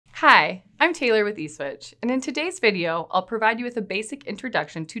Hi, I'm Taylor with eSwitch, and in today's video, I'll provide you with a basic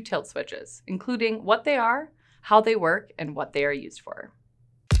introduction to tilt switches, including what they are, how they work, and what they are used for.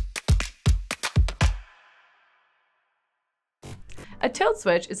 A tilt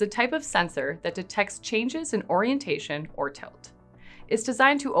switch is a type of sensor that detects changes in orientation or tilt. It's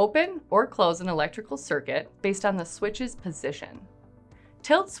designed to open or close an electrical circuit based on the switch's position.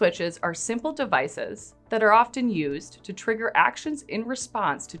 Tilt switches are simple devices that are often used to trigger actions in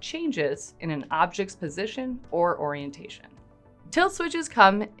response to changes in an object's position or orientation. Tilt switches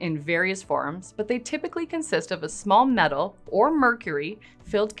come in various forms, but they typically consist of a small metal or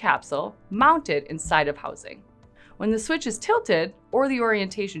mercury-filled capsule mounted inside of housing. When the switch is tilted or the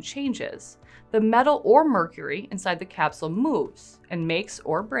orientation changes, the metal or mercury inside the capsule moves and makes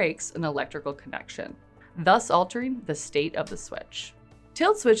or breaks an electrical connection, thus altering the state of the switch.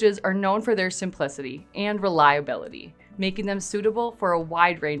 Tilt switches are known for their simplicity and reliability, making them suitable for a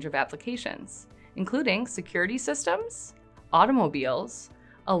wide range of applications, including security systems, automobiles,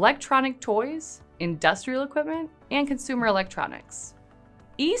 electronic toys, industrial equipment, and consumer electronics.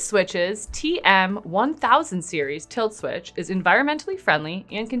 eSwitch's TM1000 series tilt switch is environmentally friendly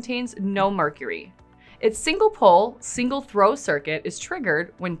and contains no mercury. Its single-pole, single-throw circuit is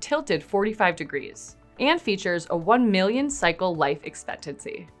triggered when tilted 45 degrees and features a 1 million cycle life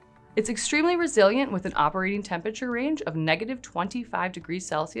expectancy. It's extremely resilient with an operating temperature range of -25 degrees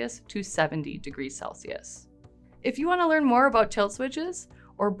Celsius to 70 degrees Celsius. If you want to learn more about tilt switches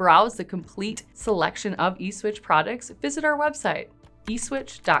or browse the complete selection of eSwitch products, visit our website,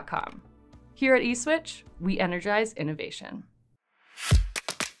 eswitch.com. Here at eSwitch, we energize innovation.